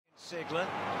Sigler.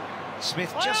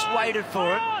 Smith just waited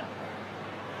for it.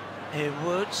 Here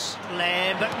Woods,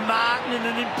 Lambert, Martin in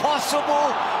an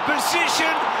impossible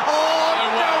position. Oh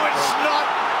no, it's not.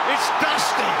 It's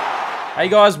Dusty. Hey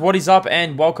guys, what is up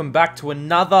and welcome back to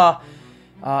another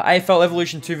AFL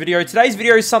Evolution 2 video. Today's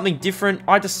video is something different.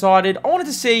 I wanted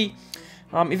to see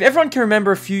if everyone can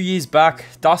remember a few years back,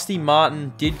 Dusty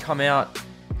Martin did come out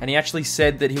and he actually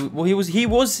said that he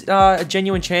was a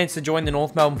genuine chance to join the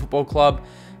North Melbourne Football Club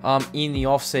in the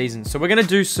off season. So we're going to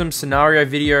do some scenario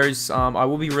videos. I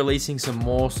will be releasing some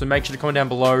more, so make sure to comment down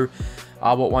below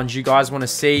what ones you guys want to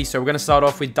see. So we're going to start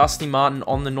off with Dusty Martin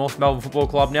on the North Melbourne Football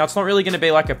Club. Now, it's not really going to be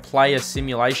like a player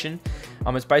simulation.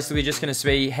 It's basically just going to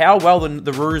be how well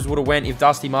the Roos would have went if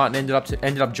Dusty Martin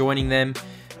ended up joining them.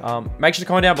 Make sure to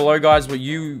comment down below, guys, what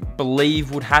you believe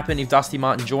would happen if Dusty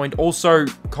Martin joined. Also,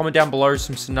 comment down below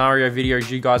some scenario videos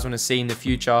you guys want to see in the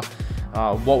future.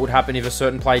 What would happen if a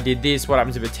certain player did this? What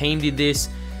happens if a team did this?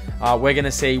 We're going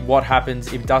to see what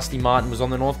happens if Dusty Martin was on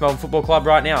the North Melbourne Football Club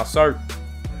right now. So,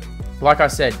 like I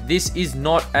said, this is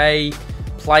not a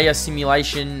player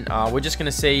simulation. We're just going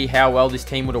to see how well this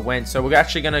team would have went. So we're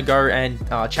actually going to go and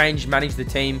manage the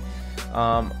team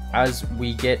as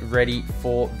we get ready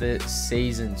for the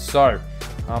season. So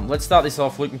let's start this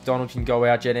off. Luke McDonald can go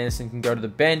out, Jed Anderson can go to the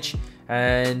bench,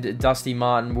 and Dusty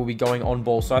Martin will be going on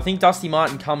ball. So I think Dusty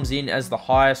Martin comes in as the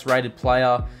highest rated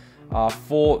player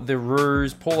for the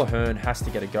Roos. Paul Ahern has to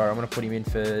get a go. I'm going to put him in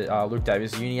for Luke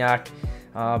Davis-Uniacke.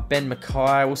 Ben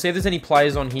Mackay. We'll see if there's any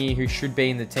players on here who should be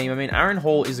in the team. I mean, Aaron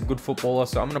Hall is a good footballer,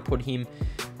 so I'm going to put him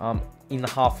in the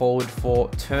half forward for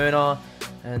Turner.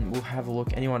 And we'll have a look.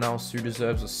 Anyone else who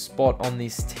deserves a spot on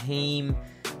this team?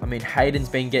 I mean, Hayden's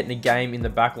been getting a game in the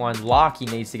back line. Larky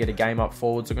needs to get a game up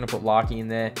forward, so I'm going to put Larky in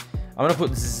there. I'm going to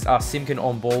put Simkin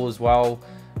on ball as well,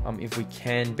 if we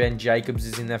can. Ben Jacobs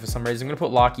is in there for some reason. I'm going to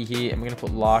put Larky here, and we're going to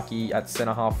put Larky at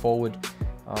centre half forward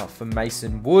for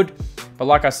Mason Wood. But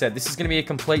like I said, this is going to be a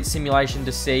complete simulation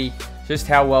to see just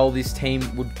how well this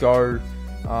team would go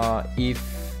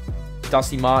if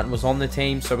Dusty Martin was on the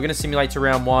team. So we're going to simulate to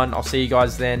round one. I'll see you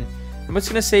guys then. And we're just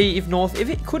going to see if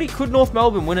could North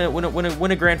Melbourne win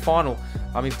a grand final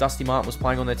if Dusty Martin was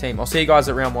playing on their team. I'll see you guys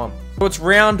at round one. So it's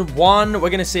round one. We're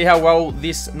going to see how well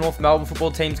this North Melbourne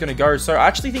football team is going to go. So I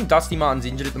actually think Dusty Martin's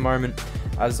injured at the moment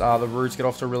as the Roos get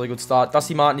off to a really good start.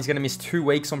 Dusty Martin is going to miss 2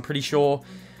 weeks, I'm pretty sure,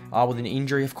 with an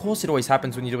injury. Of course, it always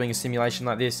happens when you're doing a simulation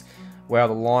like this. Wow,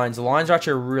 the Lions. The Lions are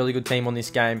actually a really good team on this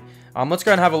game. Let's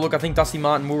go and have a look. I think Dusty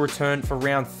Martin will return for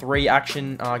round 3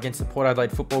 action against the Port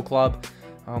Adelaide Football Club.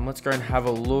 Let's go and have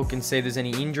a look and see if there's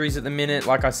any injuries at the minute.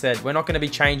 Like I said, we're not going to be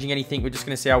changing anything. We're just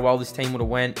going to see how well this team would have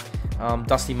went.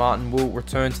 Dusty Martin will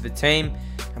return to the team,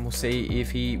 and we'll see if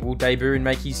he will debut and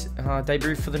make his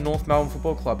debut for the North Melbourne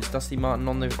Football Club. Is Dusty Martin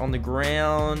on the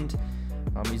ground?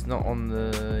 He's not on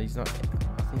the. He's not.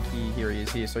 I think here he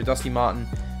is here. So Dusty Martin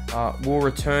will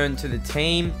return to the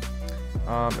team.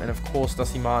 And of course,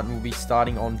 Dusty Martin will be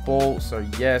starting on ball. So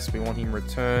yes, we want him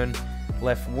return.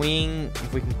 Left wing,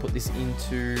 if we can put this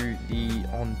into the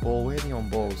on ball. Where are the on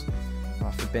balls?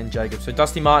 For Ben Jacobs. So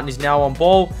Dusty Martin is now on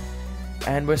ball.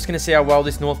 And we're just going to see how well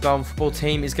this North Melbourne football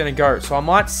team is going to go. So I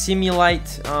might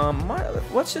simulate.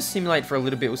 Let's just simulate for a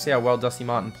little bit. We'll see how well Dusty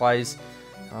Martin plays.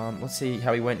 Let's see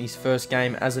how he went in his first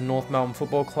game as a North Melbourne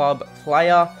Football Club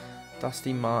player.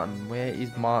 Dusty Martin. Where is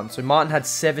Martin? So Martin had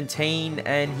 17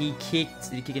 and he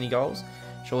kicked. Did he kick any goals?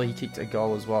 Surely he kicked a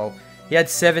goal as well. He had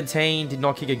 17, did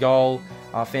not kick a goal.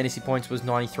 Fantasy points was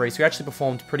 93. So he actually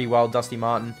performed pretty well, Dusty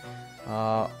Martin.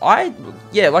 I'd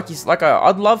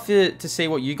love to see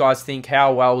what you guys think.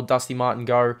 How well would Dusty Martin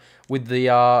go with the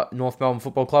North Melbourne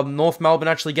Football Club? North Melbourne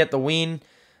actually get the win.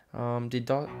 Did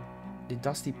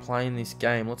Dusty play in this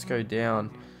game? Let's go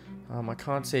down. I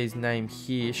can't see his name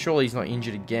here. Surely he's not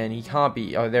injured again. He can't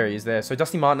be. Oh, there he is there. So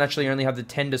Dusty Martin actually only had the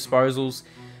 10 disposals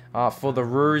for the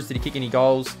Roos. Did he kick any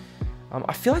goals?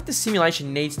 I feel like the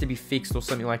simulation needs to be fixed or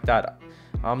something like that.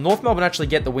 North Melbourne actually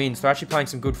get the win, so they're actually playing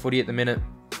some good footy at the minute.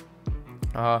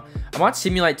 I might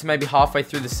simulate to maybe halfway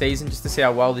through the season just to see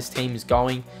how well this team is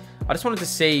going. I just wanted to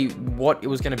see what it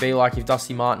was going to be like if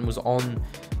Dusty Martin was on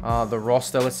the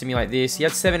roster. Let's simulate this. He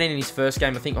had 17 in his first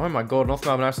game. I think, oh my God, North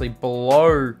Melbourne actually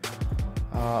blow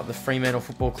the Fremantle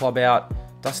Football Club out.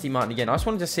 Dusty Martin again. I just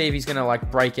wanted to see if he's going to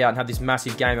like break out and have this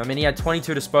massive game. I mean, he had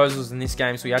 22 disposals in this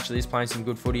game, so he actually is playing some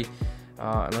good footy.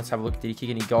 And let's have a look. Did he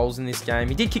kick any goals in this game?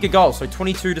 He did kick a goal, so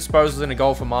 22 disposals and a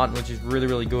goal for Martin, which is really,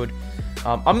 really good.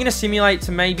 I'm going to simulate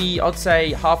to maybe, I'd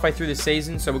say, halfway through the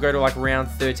season. So we'll go to like round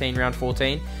 13, round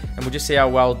 14, and we'll just see how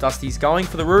well Dusty's going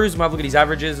for the Roos. We'll have a look at his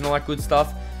averages and all that good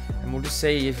stuff. And we'll just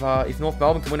see if North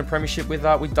Melbourne can win a premiership with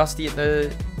Dusty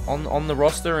at on the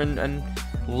roster and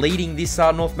leading this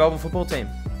North Melbourne football team.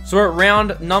 So we're at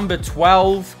round number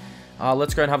 12.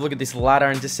 Let's go and have a look at this ladder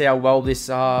and just see how well this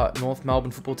North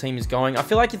Melbourne football team is going. I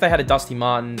feel like if they had a Dusty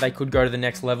Martin, they could go to the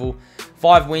next level.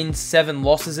 5 wins, 7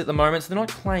 losses at the moment, so they're not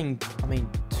playing, I mean,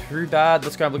 too bad.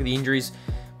 Let's go and have a look at the injuries.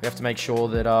 We have to make sure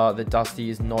that that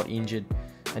Dusty is not injured,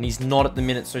 and he's not at the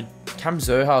minute. So Cam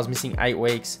Zerha is missing 8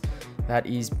 weeks. That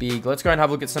is big. Let's go and have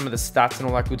a look at some of the stats and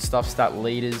all that good stuff, stat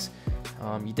leaders.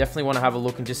 You definitely want to have a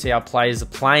look and just see how players are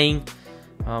playing.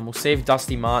 We'll see if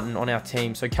Dusty Martin on our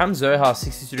team. So Cam Zerha,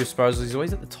 62 disposals. He's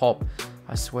always at the top,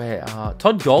 I swear.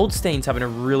 Todd Goldstein's having a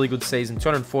really good season.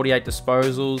 248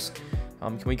 disposals.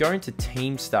 Can we go into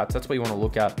team stats? That's what you want to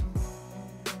look at.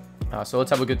 So let's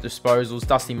have a look at disposals.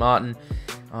 Dusty Martin.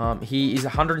 He is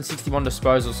 161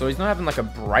 disposals. So he's not having like a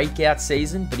breakout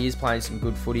season, but he is playing some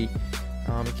good footy.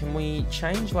 Can we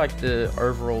change like the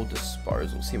overall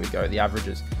disposals? Here we go, the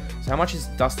averages. So how much is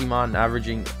Dusty Martin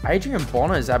averaging? Adrian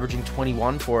Bonner is averaging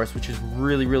 21 for us, which is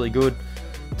really, really good.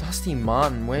 Dusty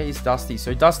Martin, where is Dusty?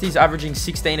 So Dusty's averaging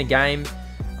 16 a game.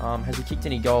 Has he kicked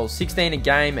any goals? 16 a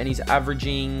game, and he's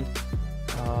averaging...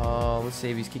 let's see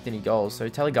if he's kicked any goals. So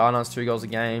Telly Gardner's 2 goals a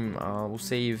game. We'll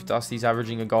see if Dusty's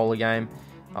averaging a goal a game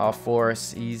for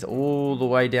us. He's all the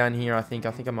way down here, I think.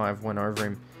 I might have went over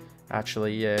him.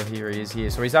 Actually, yeah, here he is here.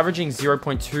 So he's averaging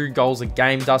 0.2 goals a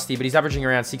game, Dusty, but he's averaging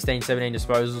around 16, 17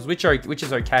 disposals, which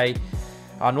is okay.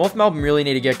 North Melbourne really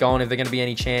need to get going if they're going to be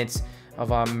any chance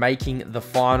of making the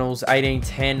finals.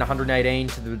 18-10, 118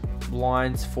 to the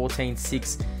Lions,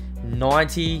 14-6,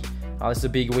 90. This is a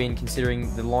big win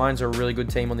considering the Lions are a really good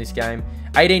team on this game.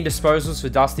 18 disposals for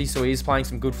Dusty, so he is playing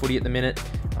some good footy at the minute.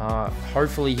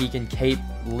 Hopefully he can keep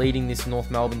leading this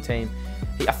North Melbourne team.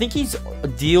 I think his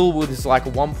deal was like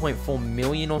 1.4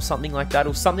 million or something like that. It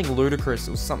was something ludicrous.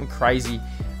 It was something crazy,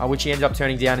 which he ended up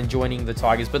turning down and joining the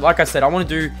Tigers. But like I said, I want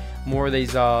to do more of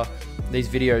these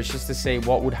videos just to see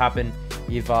what would happen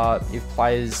if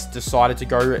players decided to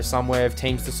go somewhere, if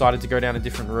teams decided to go down a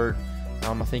different route.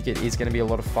 I think it is going to be a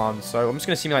lot of fun. So I'm just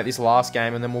going to simulate this last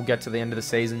game, and then we'll get to the end of the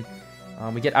season.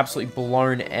 We get absolutely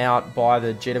blown out by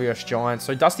the GWS Giants.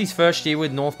 So Dusty's first year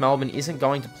with North Melbourne isn't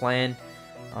going to plan.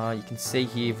 You can see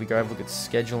here, if we go have a look at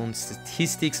schedule and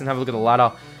statistics and have a look at the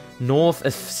ladder, North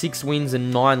is 6 wins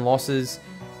and 9 losses.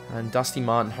 And Dusty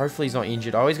Martin, hopefully he's not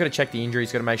injured. I always got to check the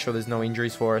injuries, got to make sure there's no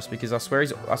injuries for us, because I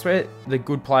swear the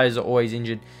good players are always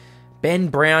injured. Ben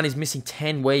Brown is missing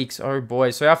 10 weeks. Oh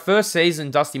boy. So our first season,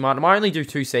 Dusty Martin, I might only do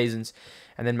 2 seasons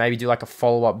and then maybe do like a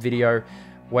follow-up video.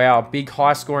 Wow, big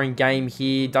high-scoring game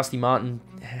here. Dusty Martin,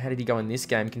 how did he go in this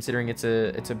game? Considering it's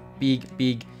a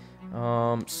big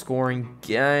scoring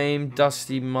game.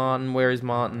 Dusty Martin, where is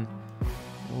Martin?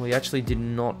 Well, he actually did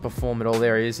not perform at all.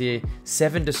 There he is here.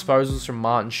 7 disposals from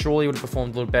Martin. Surely he would have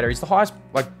performed a little better. He's the highest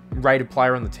rated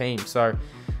player on the team, so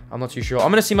I'm not too sure.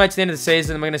 I'm going to simulate to the end of the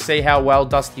season. I'm going to see how well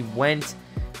Dusty went.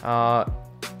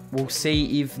 We'll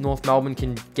see if North Melbourne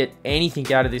can get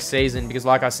anything out of this season, because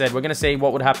like I said, we're going to see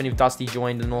what would happen if Dusty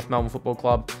joined the North Melbourne Football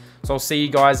Club. So I'll see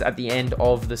you guys at the end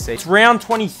of the season. It's round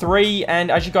 23, and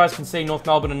as you guys can see, North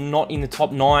Melbourne are not in the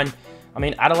top 9. I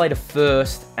mean, Adelaide are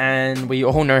first, and we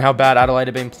all know how bad Adelaide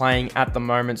have been playing at the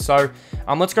moment. So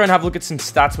let's go and have a look at some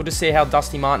stats. We'll just see how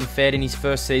Dusty Martin fared in his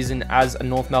first season as a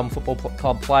North Melbourne Football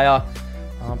Club player.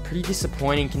 Pretty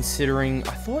disappointing, considering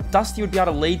I thought Dusty would be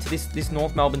able to lead to this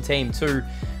North Melbourne team to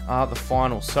the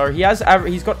finals. So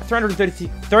he's got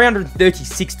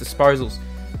 336 disposals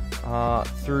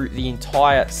through the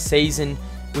entire season,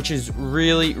 which is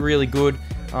really, really good.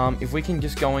 If we can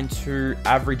just go into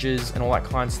averages and all that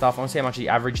kind of stuff, I want to see how much he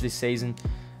averaged this season.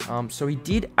 So he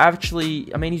did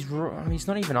actually, I mean, he's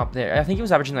not even up there. I think he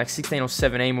was averaging like 16 or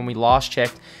 17 when we last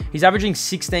checked. He's averaging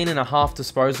 16 and a half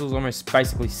disposals, almost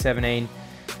basically 17.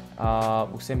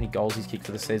 We'll see how many goals he's kicked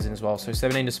for the season as well. So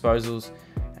 17 disposals,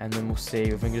 and then we'll see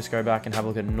if we can just go back and have a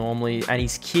look at it normally. And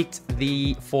he's kicked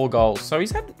the 4 goals. So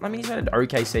he's had an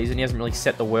okay season. He hasn't really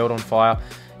set the world on fire.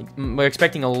 We're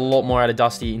expecting a lot more out of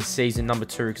Dusty in season number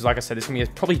 2, because like I said, it's going to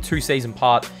be probably a 2-season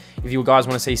part. If you guys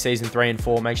want to see season 3 and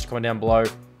 4, make sure to comment down below.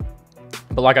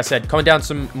 But like I said, comment down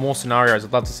some more scenarios.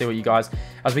 I'd love to see what you guys,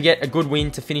 as we get a good win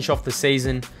to finish off the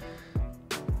season.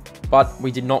 But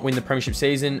we did not win the premiership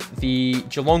season. The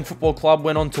Geelong Football Club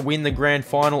went on to win the grand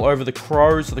final over the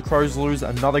Crows. So the Crows lose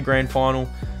another grand final.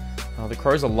 The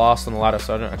Crows are last on the ladder,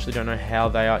 so I actually don't know how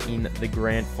they are in the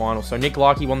grand final. So Nick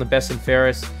Larkey won the best and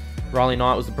fairest. Riley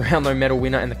Knight was the Brownlow medal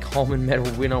winner and the Coleman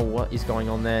medal winner. What is going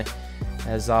on there?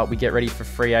 As we get ready for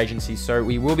free agency. So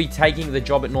we will be taking the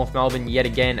job at North Melbourne yet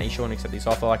again. Are you sure to accept this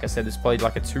offer? Like I said, this is probably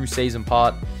like a 2-season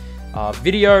part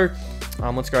video.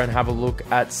 Let's go and have a look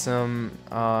at some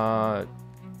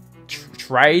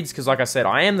trades, because like I said,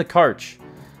 I am the coach.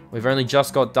 We've only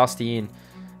just got Dusty in.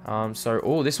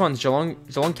 This one's Geelong.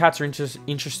 Geelong Cats are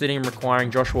interested in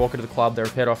requiring Josh Walker to the club. They're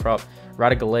prepared to offer up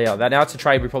Radigalea. Now it's a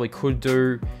trade we probably could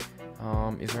do.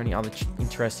 Is there any other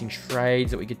interesting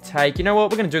trades that we could take? You know what?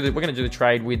 We're gonna do the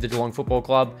trade with the Geelong Football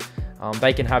Club.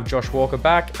 They can have Josh Walker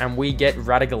back, and we get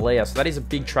Radigalea. So that is a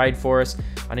big trade for us.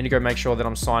 I need to go make sure that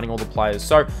I'm signing all the players.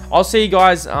 So I'll see you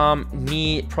guys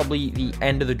near probably the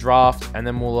end of the draft, and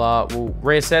then we'll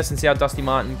reassess and see how Dusty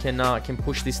Martin can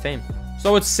push this team.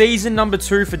 So it's season number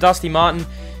 2 for Dusty Martin.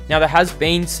 Now there has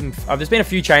been there's been a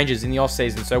few changes in the off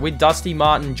season. So with Dusty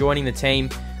Martin joining the team,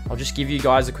 I'll just give you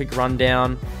guys a quick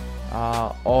rundown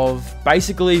of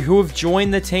basically who have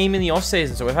joined the team in the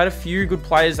off-season. So we've had a few good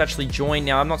players actually join.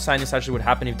 Now, I'm not saying this actually would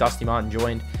happen if Dusty Martin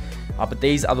joined, but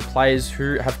these are the players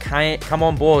who have come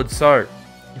on board. So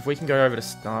if we can go over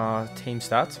to team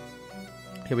stats.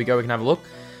 Here we go, we can have a look.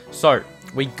 So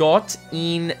we got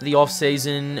in the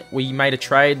off-season, we made a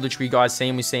trade, which we guys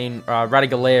seen. We've seen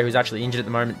Radigalea, who's actually injured at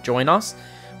the moment, join us,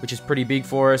 which is pretty big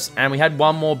for us. And we had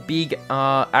one more big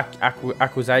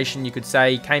acquisition, you could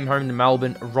say. Came home to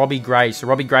Melbourne, Robbie Gray. So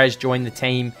Robbie Gray has joined the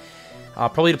team,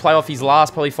 probably to play off his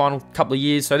last, final couple of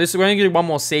years. So we're only going to do one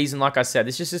more season, like I said.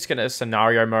 This is just going to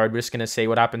scenario mode. We're just going to see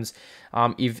what happens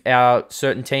if our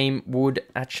certain team would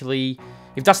actually...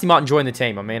 If Dusty Martin joined the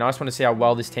team. I mean, I just want to see how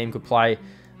well this team could play.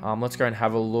 Let's go and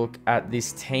have a look at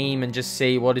this team and just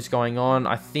see what is going on.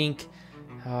 I think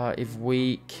if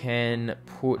we can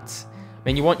put... I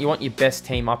mean, you want your best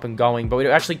team up and going, but we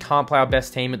actually can't play our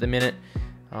best team at the minute.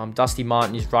 Dusty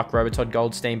Martin is Ruck, Robotod,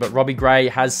 Goldstein, but Robbie Gray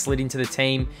has slid into the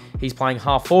team. He's playing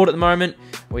half forward at the moment.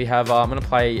 We have, I'm going to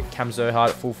play Cam Zerhard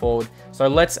at full forward. So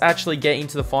let's actually get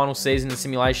into the final season of the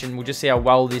simulation. We'll just see how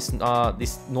well this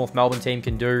North Melbourne team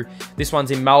can do. This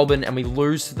one's in Melbourne, and we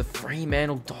lose to the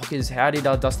Fremantle Dockers. How did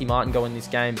Dusty Martin go in this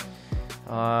game?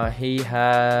 He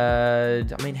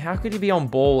had... I mean, how could he be on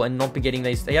ball and not be getting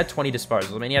these? He had 20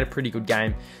 disposals. I mean, he had a pretty good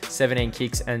game. 17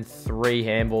 kicks and 3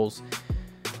 handballs.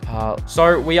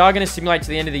 So we are going to simulate to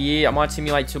the end of the year. I might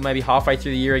simulate till maybe halfway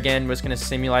through the year again. We're just going to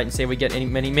simulate and see if we get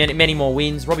many more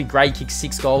wins. Robbie Gray kicked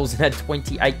 6 goals and had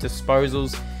 28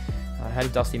 disposals. How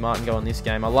did Dusty Martin go in this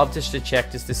game? I love just to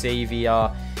check just to see if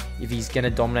he's going to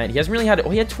dominate. He hasn't really had...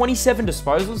 he had 27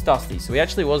 disposals, Dusty. So he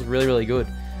actually was really, really good.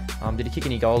 Did he kick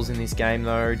any goals in this game,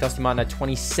 though? Dusty Martin had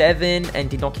 27 and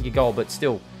did not kick a goal, but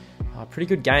still, pretty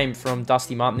good game from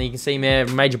Dusty Martin. You can see there,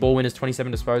 major ball winners,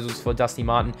 27 disposals for Dusty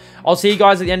Martin. I'll see you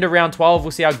guys at the end of round 12.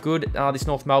 We'll see how good this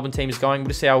North Melbourne team is going. We'll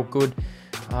just see how good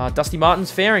Dusty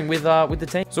Martin's faring with the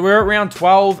team. So we're at round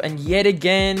 12, and yet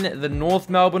again, the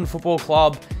North Melbourne Football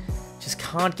Club just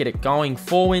can't get it going.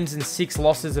 4 wins and 6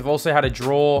 losses. They've also had a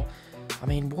draw. I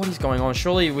mean, what is going on?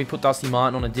 Surely we put Dusty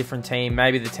Martin on a different team.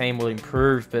 Maybe the team will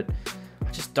improve, but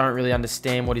I just don't really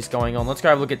understand what is going on. Let's go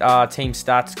have a look at team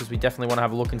stats, because we definitely want to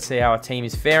have a look and see how our team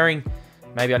is faring.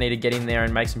 Maybe I need to get in there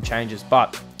and make some changes,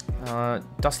 but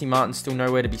Dusty Martin's still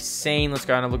nowhere to be seen. Let's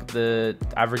go and have a look at the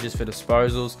averages for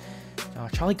disposals.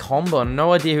 Charlie Comber,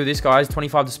 no idea who this guy is.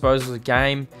 25 disposals a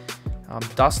game.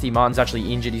 Dusty Martin's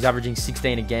actually injured. He's averaging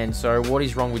 16 again. So what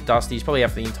is wrong with Dusty? He's probably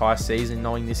out for the entire season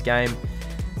knowing this game.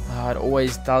 It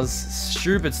always does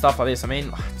stupid stuff like this. I mean,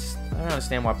 I don't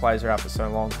understand why players are out for so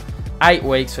long. 8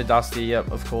 weeks for Dusty, yep,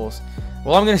 of course.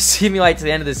 Well, I'm going to simulate to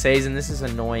the end of the season. This is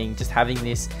annoying, just having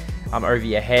this over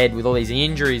your head with all these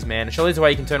injuries, man. Surely there's a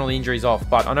way you can turn all the injuries off,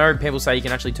 but I know people say you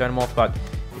can actually turn them off, but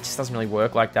it just doesn't really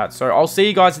work like that. So I'll see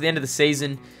you guys at the end of the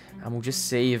season, and we'll just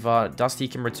see if Dusty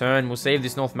can return. We'll see if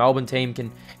this North Melbourne team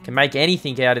can make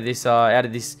anything out of this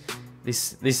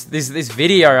this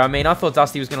video. I mean, I thought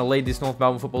Dusty was going to lead this North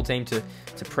Melbourne football team to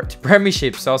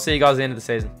premiership. So I'll see you guys at the end of the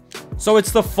season. So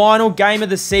it's the final game of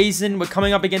the season. We're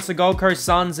coming up against the Gold Coast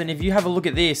Suns, and if you have a look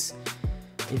at this,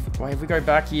 if we go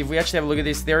back here, if we actually have a look at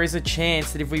this, there is a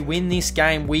chance that if we win this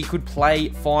game, we could play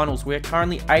finals. We're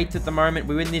currently 8th at the moment.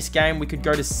 We win this game, we could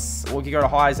go to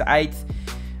high as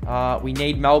 8th. We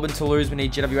need Melbourne to lose. We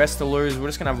need GWS to lose. We're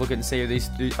just gonna have a look at and see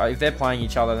if they're playing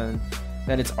each other.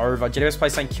 Then it's over. GWS play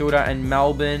St Kilda, and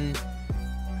Melbourne.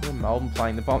 Who are Melbourne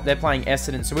playing? They're playing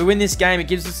Essendon. So we win this game, it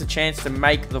gives us a chance to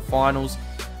make the finals.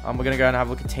 We're going to go and have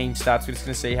a look at team stats. We're just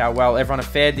going to see how well everyone have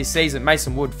fared this season.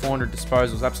 Mason Wood, 400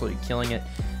 disposals, absolutely killing it.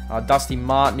 Dusty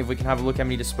Martin, if we can have a look how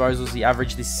many disposals he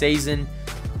averaged this season.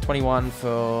 21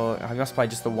 for... he must play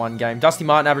just the one game. Dusty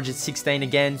Martin averages 16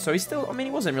 again. So he's still... I mean,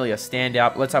 he wasn't really a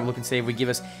standout. But let's have a look and see if we give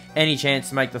us any chance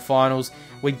to make the finals.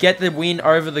 We get the win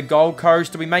over the Gold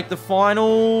Coast. Do we make the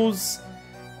finals?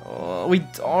 We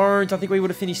don't. I think we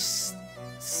would have finished...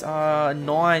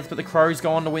 9th, but the Crows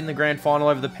go on to win the grand final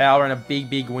over the Power and a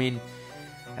big win.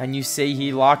 And you see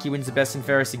here, Larky wins the best and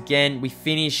fairest again. We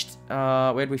finished,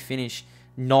 where did we finish?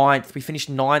 9th. We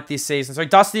finished 9th this season. So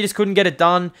Dusty just couldn't get it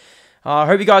done. I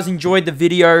hope you guys enjoyed the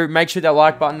video. Make sure that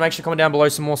like button. Make sure to comment down below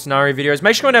some more scenario videos.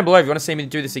 Make sure to comment down below if you want to see me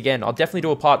do this again. I'll definitely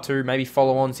do a part 2. Maybe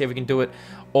follow on. See if we can do it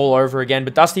all over again.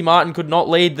 But Dusty Martin could not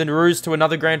lead the Roos to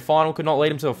another grand final. Could not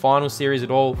lead him to a final series at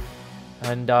all.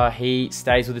 And he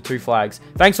stays with the 2 flags.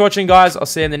 Thanks for watching, guys. I'll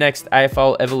see you in the next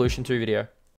AFL Evolution 2 video.